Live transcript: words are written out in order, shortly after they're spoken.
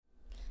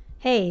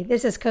Hey,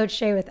 this is Coach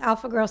Shay with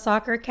Alpha Girl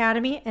Soccer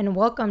Academy, and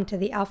welcome to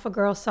the Alpha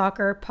Girl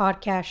Soccer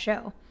podcast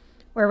show,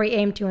 where we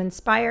aim to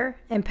inspire,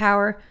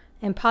 empower,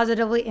 and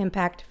positively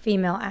impact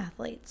female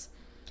athletes.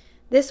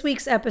 This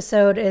week's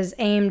episode is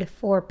aimed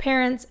for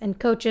parents and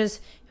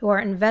coaches who are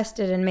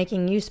invested in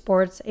making youth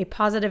sports a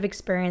positive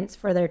experience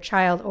for their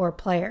child or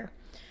player.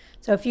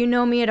 So if you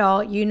know me at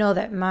all, you know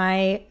that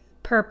my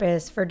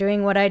purpose for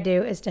doing what I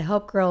do is to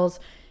help girls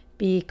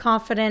be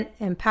confident,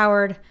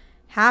 empowered,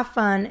 have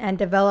fun, and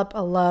develop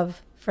a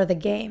love for the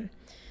game.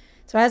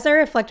 So as I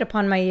reflect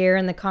upon my year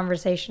and the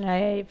conversation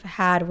I've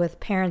had with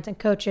parents and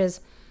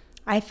coaches,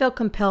 I feel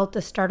compelled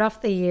to start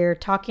off the year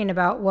talking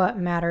about what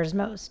matters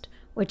most,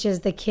 which is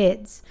the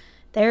kids.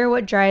 They're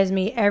what drives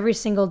me every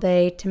single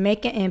day to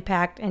make an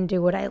impact and do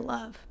what I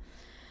love.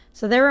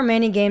 So there were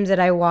many games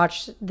that I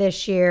watched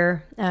this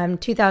year,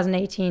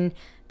 2018,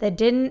 that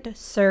didn't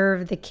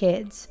serve the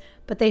kids,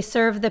 but they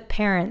served the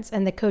parents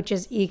and the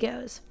coaches'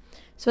 egos.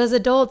 So as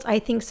adults, I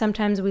think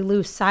sometimes we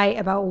lose sight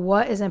about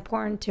what is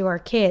important to our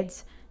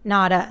kids,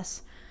 not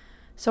us.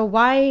 So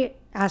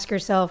ask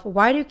yourself,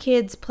 why do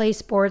kids play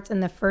sports in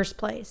the first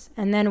place?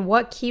 And then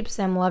what keeps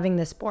them loving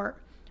the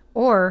sport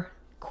or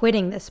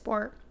quitting the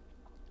sport?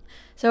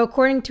 So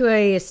according to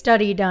a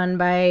study done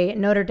by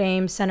Notre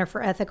Dame Center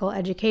for Ethical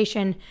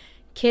Education,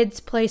 kids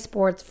play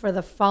sports for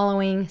the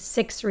following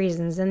 6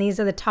 reasons, and these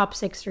are the top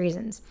 6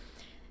 reasons.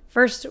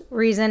 First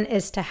reason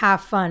is to have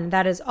fun.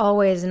 That is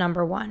always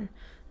number 1.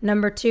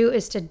 Number 2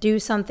 is to do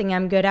something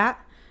I'm good at.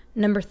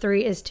 Number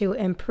 3 is to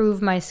improve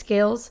my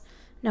skills.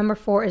 Number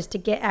 4 is to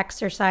get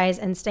exercise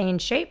and stay in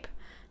shape.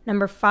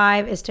 Number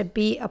 5 is to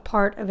be a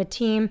part of a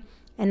team.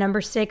 And number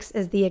 6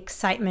 is the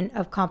excitement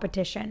of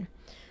competition.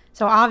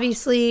 So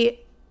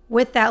obviously,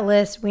 with that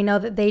list, we know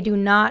that they do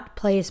not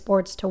play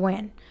sports to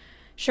win.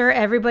 Sure,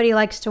 everybody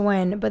likes to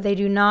win, but they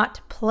do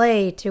not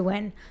play to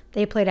win.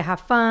 They play to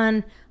have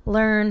fun,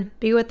 learn,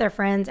 be with their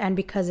friends, and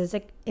because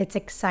it's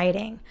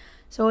exciting.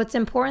 So it's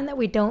important that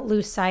we don't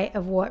lose sight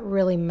of what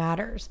really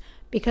matters,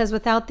 because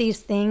without these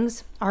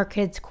things, our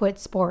kids quit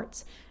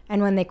sports.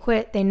 And when they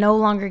quit, they no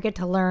longer get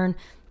to learn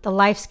the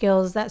life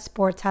skills that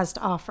sports has to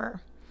offer.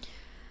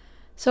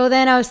 So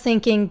then I was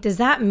thinking, does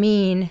that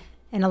mean,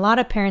 and a lot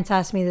of parents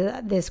ask me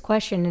this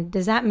question,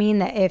 does that mean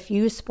that if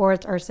youth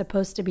sports are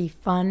supposed to be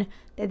fun,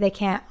 that they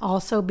can't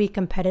also be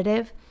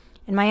competitive?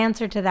 And my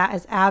answer to that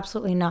is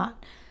absolutely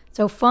not.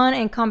 So fun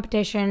and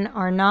competition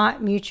are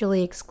not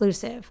mutually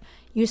exclusive.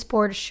 Youth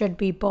sports should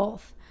be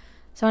both.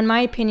 So in my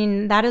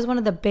opinion, that is one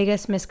of the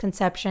biggest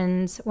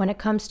misconceptions when it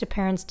comes to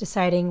parents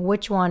deciding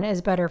which one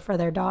is better for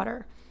their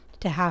daughter,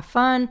 to have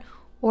fun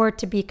or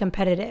to be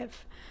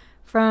competitive.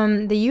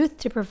 From the youth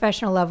to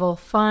professional level,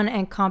 fun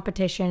and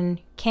competition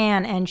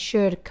can and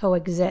should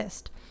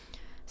coexist.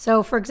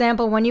 So for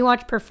example, when you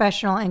watch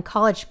professional and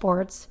college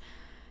sports,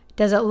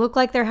 does it look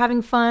like they're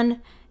having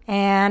fun?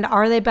 And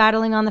are they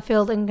battling on the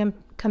field and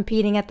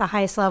competing at the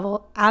highest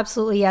level?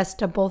 Absolutely yes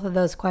to both of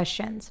those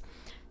questions.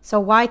 So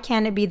why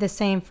can't it be the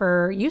same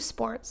for youth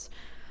sports?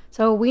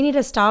 So we need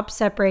to stop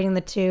separating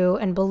the two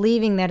and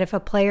believing that if a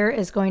player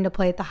is going to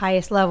play at the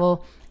highest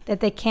level,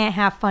 that they can't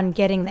have fun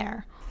getting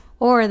there.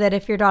 Or that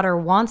if your daughter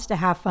wants to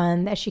have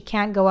fun, that she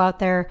can't go out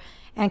there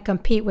and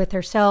compete with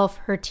herself,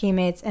 her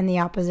teammates, and the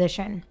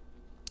opposition.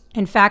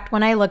 In fact,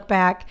 when I look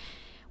back,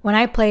 when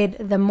I played,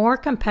 the more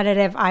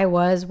competitive I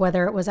was,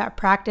 whether it was at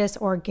practice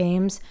or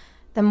games,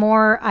 the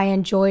more I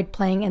enjoyed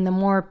playing and the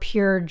more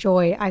pure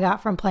joy I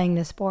got from playing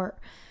the sport.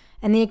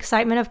 And the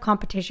excitement of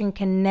competition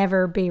can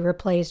never be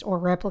replaced or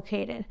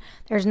replicated.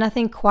 There's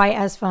nothing quite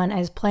as fun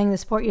as playing the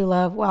sport you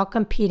love while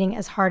competing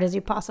as hard as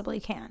you possibly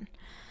can.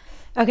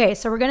 Okay,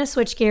 so we're going to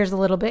switch gears a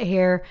little bit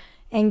here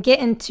and get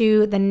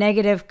into the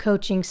negative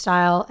coaching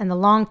style and the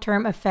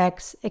long-term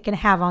effects it can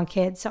have on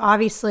kids. So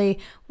obviously,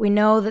 we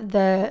know that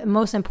the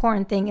most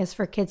important thing is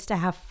for kids to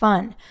have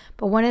fun.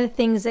 But one of the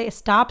things that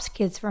stops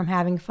kids from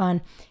having fun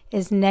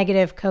is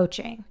negative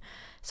coaching.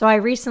 So I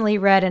recently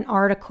read an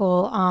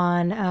article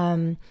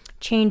on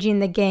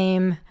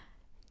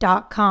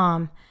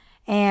changingthegame.com,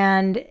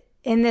 and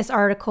in this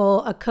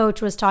article, a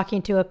coach was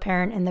talking to a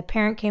parent, and the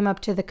parent came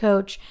up to the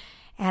coach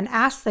and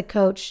asked the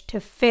coach to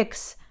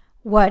fix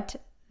what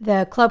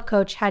the club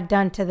coach had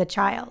done to the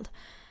child.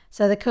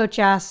 So the coach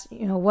asked,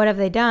 what have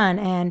they done?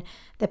 And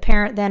the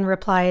parent then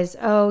replies,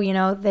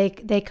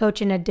 they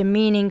coach in a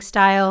demeaning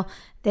style.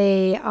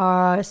 They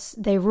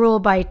rule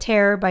by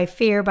terror, by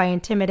fear, by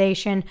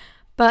intimidation,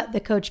 but the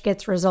coach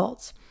gets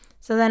results.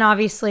 So then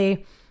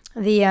obviously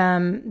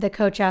the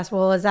coach asked,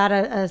 well, is that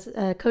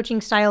a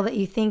coaching style that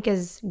you think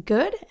is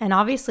good? And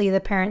obviously the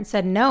parent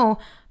said no,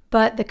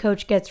 but the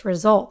coach gets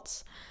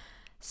results.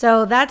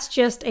 So that's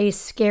just a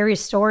scary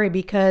story,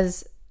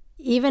 because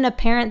even a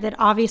parent that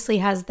obviously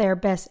has their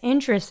best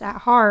interests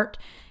at heart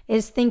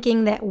is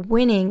thinking that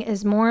winning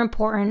is more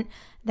important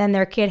than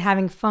their kid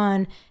having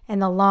fun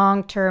and the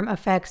long-term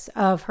effects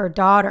of her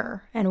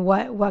daughter and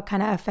what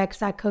kind of effects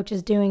that coach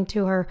is doing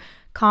to her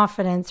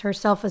confidence, her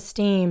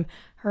self-esteem,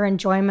 her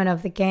enjoyment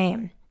of the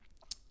game.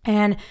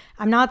 And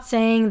I'm not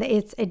saying that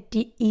it's an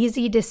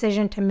easy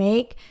decision to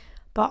make,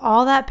 But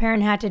all that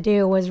parent had to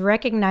do was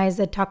recognize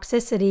the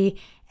toxicity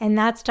in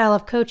that style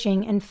of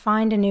coaching and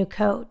find a new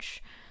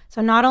coach.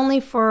 So not only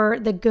for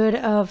the good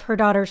of her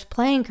daughter's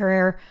playing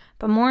career,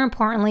 but more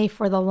importantly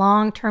for the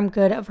long-term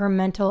good of her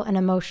mental and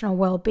emotional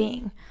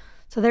well-being.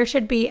 So there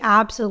should be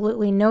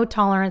absolutely no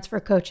tolerance for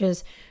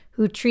coaches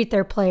who treat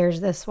their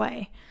players this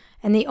way.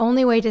 And the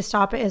only way to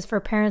stop it is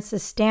for parents to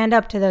stand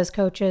up to those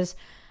coaches,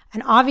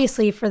 and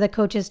obviously for the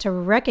coaches to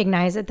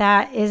recognize that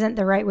that isn't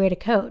the right way to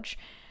coach.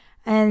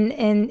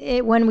 And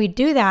when we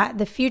do that,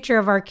 the future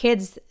of our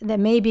kids that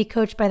may be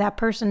coached by that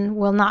person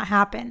will not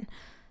happen.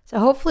 So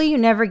hopefully you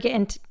never get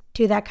into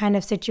that kind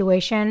of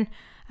situation.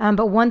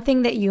 But one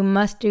thing that you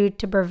must do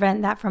to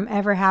prevent that from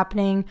ever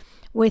happening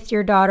with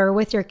your daughter,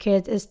 with your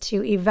kids, is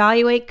to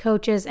evaluate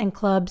coaches and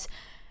clubs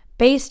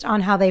based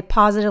on how they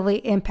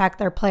positively impact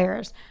their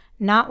players,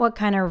 not what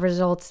kind of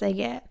results they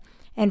get.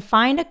 And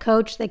find a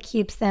coach that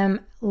keeps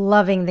them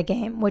loving the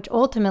game, which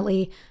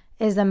ultimately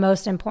is the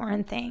most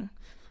important thing.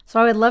 So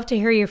I would love to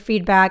hear your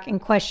feedback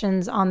and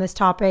questions on this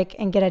topic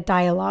and get a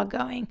dialogue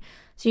going.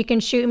 So you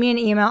can shoot me an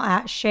email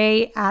at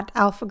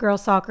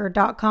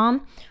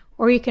shay@alphagirlsoccer.com,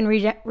 or you can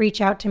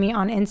reach out to me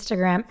on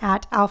Instagram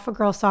at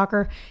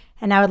alphagirlsoccer.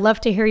 And I would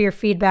love to hear your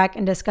feedback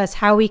and discuss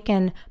how we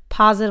can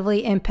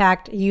positively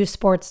impact youth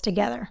sports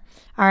together.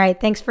 All right,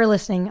 thanks for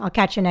listening. I'll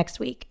catch you next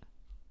week.